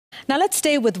Now let's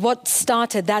stay with what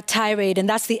started that tirade, and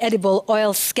that's the edible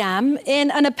oil scam.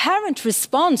 In an apparent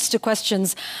response to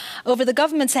questions over the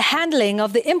government's handling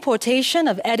of the importation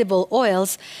of edible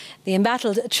oils, the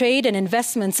embattled Trade and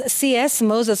Investments CS,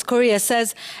 Moses Kuria,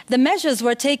 says the measures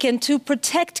were taken to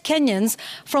protect Kenyans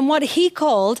from what he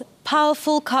called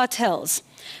powerful cartels.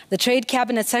 The Trade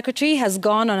Cabinet Secretary has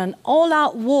gone on an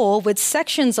all-out war with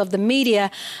sections of the media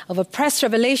over press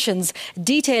revelations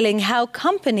detailing how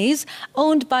companies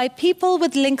owned by people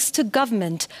with links to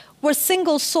government were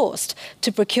single-sourced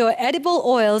to procure edible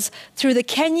oils through the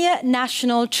Kenya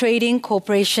National Trading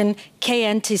Corporation,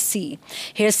 KNTC.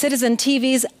 Here's Citizen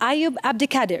TV's Ayub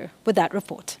Abdikadir with that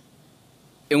report.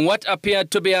 In what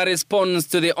appeared to be a response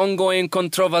to the ongoing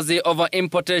controversy over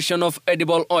importation of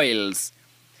edible oils,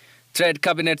 Trade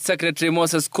Cabinet Secretary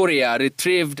Moses Kuria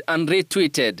retrieved and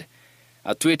retweeted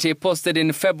a tweet he posted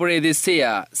in February this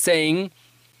year saying,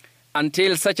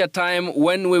 "Until such a time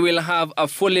when we will have a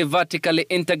fully vertically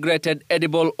integrated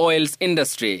edible oils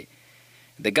industry,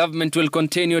 the government will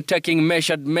continue taking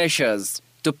measured measures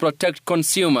to protect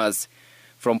consumers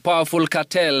from powerful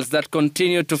cartels that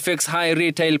continue to fix high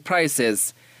retail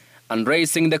prices and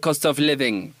raising the cost of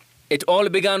living." It all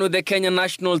began with the Kenya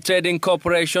National Trading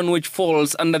Corporation, which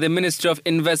falls under the Ministry of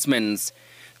Investments,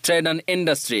 Trade and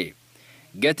Industry,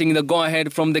 getting the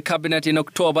go-ahead from the Cabinet in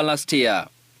October last year.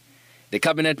 The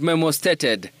Cabinet memo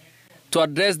stated, to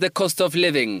address the cost of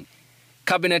living,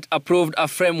 Cabinet approved a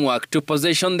framework to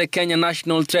position the Kenya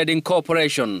National Trading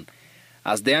Corporation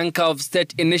as the anchor of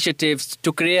state initiatives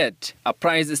to create a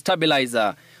price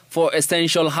stabilizer for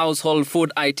essential household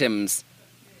food items.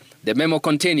 The memo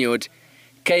continued,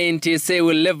 KNTC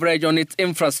will leverage on its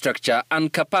infrastructure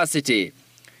and capacity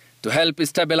to help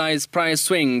stabilize price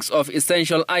swings of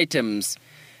essential items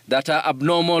that are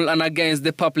abnormal and against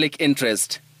the public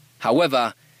interest.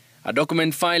 However, a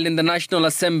document filed in the National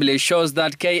Assembly shows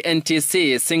that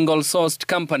KNTC single-sourced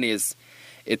companies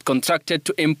it contracted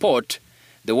to import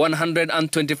the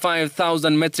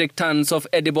 125,000 metric tons of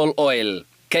edible oil.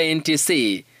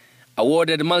 KNTC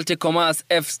awarded Multicommerce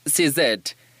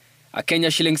FCZ a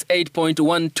Kenya shillings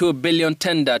 8.12 billion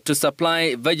tender to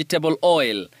supply vegetable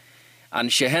oil, and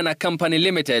Shehena Company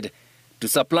Limited to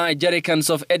supply jerrycans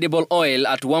of edible oil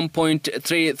at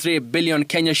 1.33 billion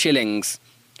Kenya shillings.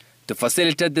 To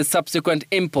facilitate the subsequent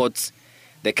imports,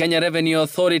 the Kenya Revenue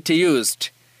Authority used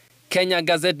Kenya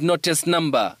Gazette Notice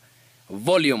Number,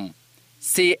 Volume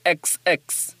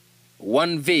CXX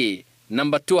 1V,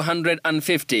 number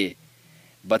 250.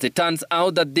 But it turns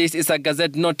out that this is a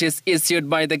Gazette notice issued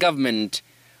by the government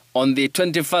on the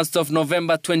 21st of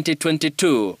November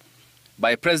 2022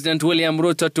 by President William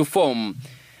Ruto to form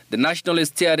the National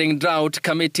Steering Drought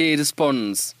Committee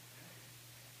response.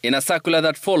 In a circular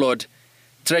that followed,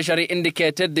 Treasury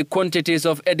indicated the quantities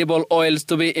of edible oils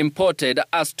to be imported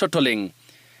as totaling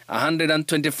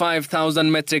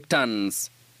 125,000 metric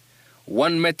tons.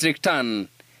 1 metric ton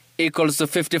equals to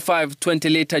 55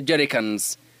 20-litre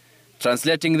jerrycans,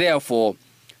 translating therefore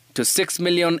to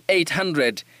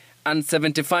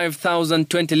 6,875,000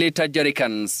 20-litre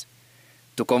jerrycans.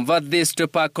 To convert this to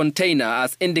per container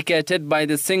as indicated by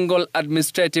the single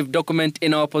administrative document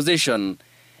in our position,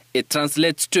 it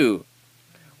translates to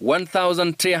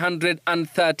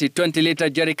 1,330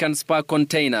 20-litre jerrycans per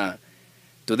container.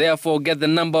 To therefore get the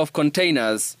number of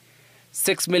containers,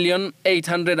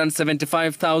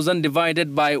 6,875,000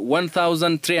 divided by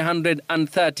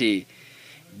 1,330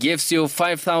 gives you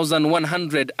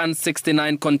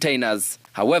 5,169 containers.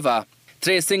 However,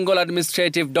 3 single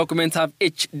administrative documents have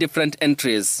each different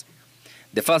entries.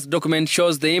 The first document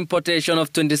shows the importation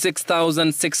of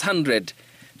 26,600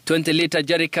 20-litre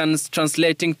jerrycans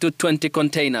translating to 20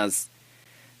 containers.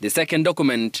 The second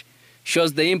document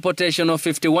shows the importation of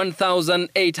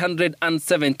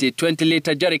 51,870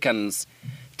 20-litre jerrycans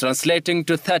translating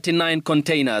to 39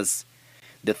 containers.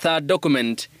 The third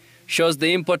document shows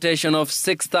the importation of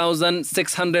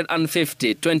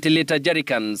 6,650 20-litre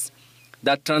jerrycans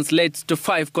that translates to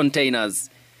 5 containers.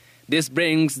 This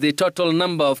brings the total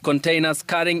number of containers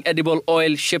carrying edible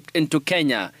oil shipped into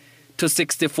Kenya to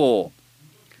 64.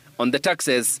 On the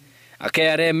taxes, a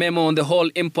KRA memo on the whole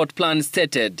import plan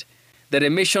stated, the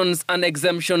Remissions and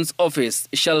Exemptions Office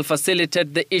shall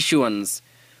facilitate the issuance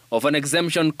of an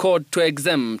exemption code to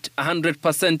exempt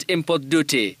 100% import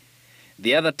duty.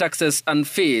 The other taxes and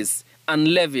fees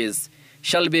and levies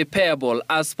shall be payable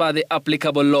as per the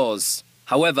applicable laws.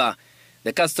 However,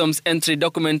 the customs entry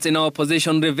documents in our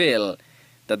position reveal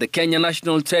that the Kenya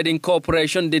National Trading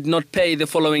Corporation did not pay the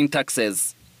following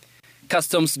taxes: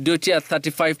 customs duty at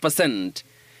 35%,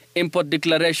 import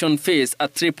declaration fees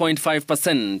at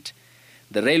 3.5%,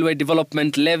 the Railway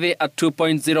Development Levy at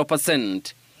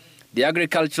 2.0%, the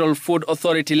Agricultural Food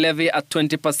Authority Levy at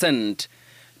 20%,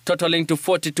 totaling to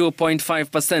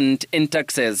 42.5% in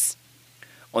taxes.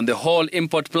 On the whole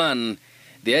import plan,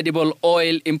 the edible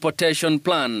oil importation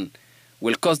plan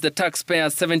will cost the taxpayer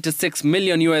 $76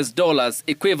 million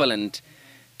equivalent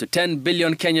to 10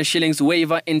 billion Kenya shillings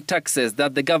waiver in taxes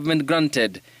that the government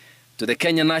granted to the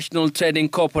Kenya National Trading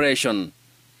Corporation.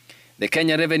 The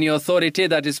Kenya Revenue Authority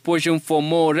that is pushing for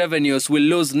more revenues will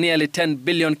lose nearly 10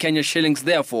 billion Kenya shillings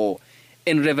therefore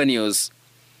in revenues.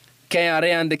 KRA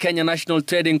and the Kenya National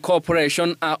Trading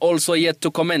Corporation are also yet to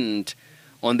comment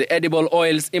on the edible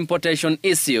oils importation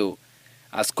issue,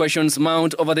 as questions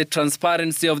mount over the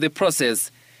transparency of the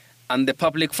process and the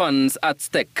public funds at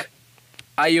stake.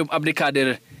 Ayub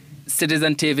Abdikadir,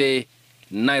 Citizen TV,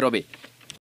 Nairobi.